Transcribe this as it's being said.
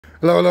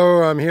Hello,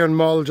 hello, I'm here in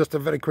Mull. Just a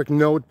very quick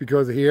note,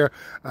 because here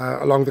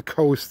along the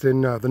coast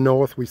in the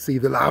north we see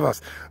the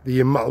lavas,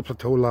 the Mull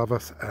Plateau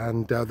lavas,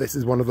 and this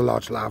is one of the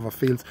large lava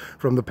fields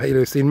from the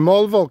Paleocene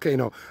Mull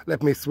volcano.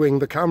 Let me swing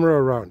the camera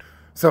around.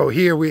 So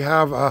here we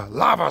have a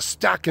lava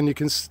stack, and you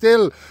can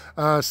still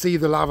see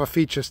the lava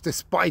features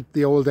despite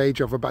the old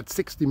age of about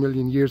 60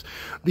 million years.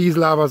 These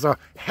lavas are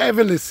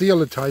heavily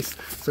zeolitized.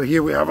 So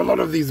here we have a lot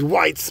of these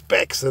white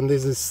specks, and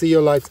this is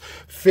zeolites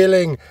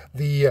filling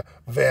the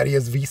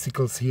various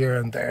vesicles here,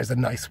 and there's a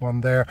nice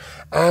one there.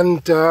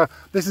 And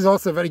this is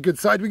also a very good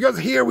site, because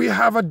here we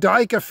have a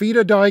dike, a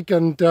feeder dike,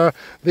 and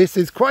this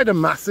is quite a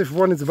massive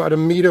one. It's about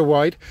 1 meter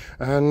wide,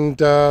 and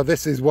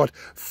this is what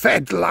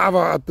fed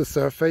lava at the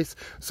surface.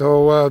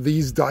 So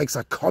these dikes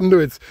are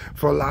conduits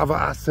for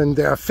lava ascent.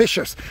 They are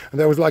fissures, and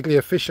there was likely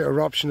a fissure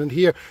eruption, and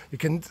here you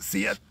can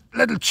see a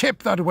little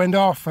chip that went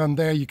off, and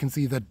there you can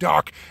see the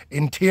dark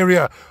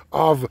interior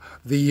of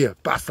the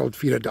basalt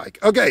feeder dike.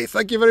 Okay,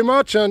 thank you very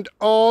much, and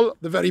all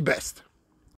the very best.